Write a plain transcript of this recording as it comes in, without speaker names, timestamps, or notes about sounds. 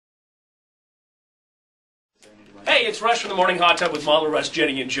Hey, it's Rush from the Morning Hot Tub with Mama Rush,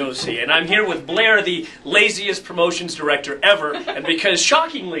 Jenny, and Josie, and I'm here with Blair, the laziest promotions director ever, and because,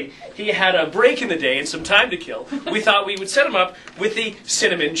 shockingly, he had a break in the day and some time to kill, we thought we would set him up with the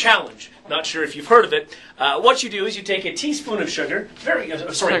Cinnamon Challenge. Not sure if you've heard of it. What you do is you take a teaspoon of sugar,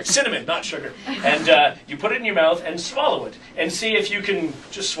 cinnamon, not sugar, and you put it in your mouth and swallow it, and see if you can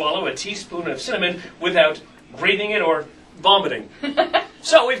just swallow a teaspoon of cinnamon without breathing it or vomiting.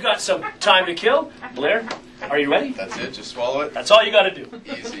 So we've got some time to kill. Blair, are you ready? That's it, just swallow it. That's all you got to do.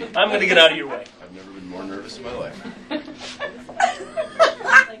 Easy. I'm going to get out of your way. I've never been more nervous in my life.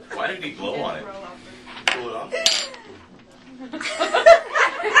 Why did he blow on it? Pull it off?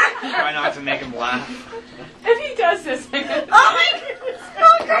 Try not to make him laugh. If he does this, oh my goodness!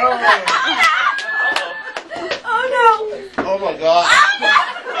 Oh no! Oh my god.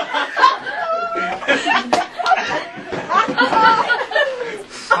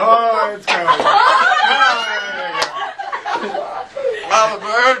 Oh, it's going. Oh, the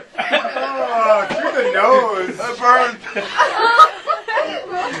burn. Oh, through the nose. The burn.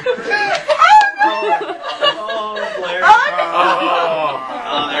 Oh, Blair. Oh.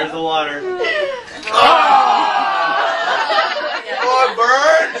 Oh, there's the water. Oh, it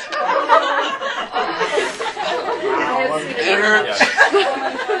burns. It hurts.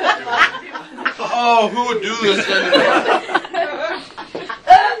 Oh, who would do this anyway?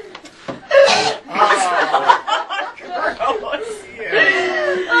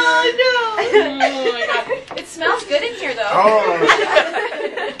 Oh no! Oh my god! It smells good in here, though. Oh.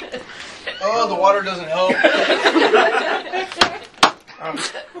 Oh, the water doesn't help.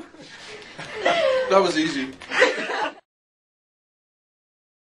 That was easy.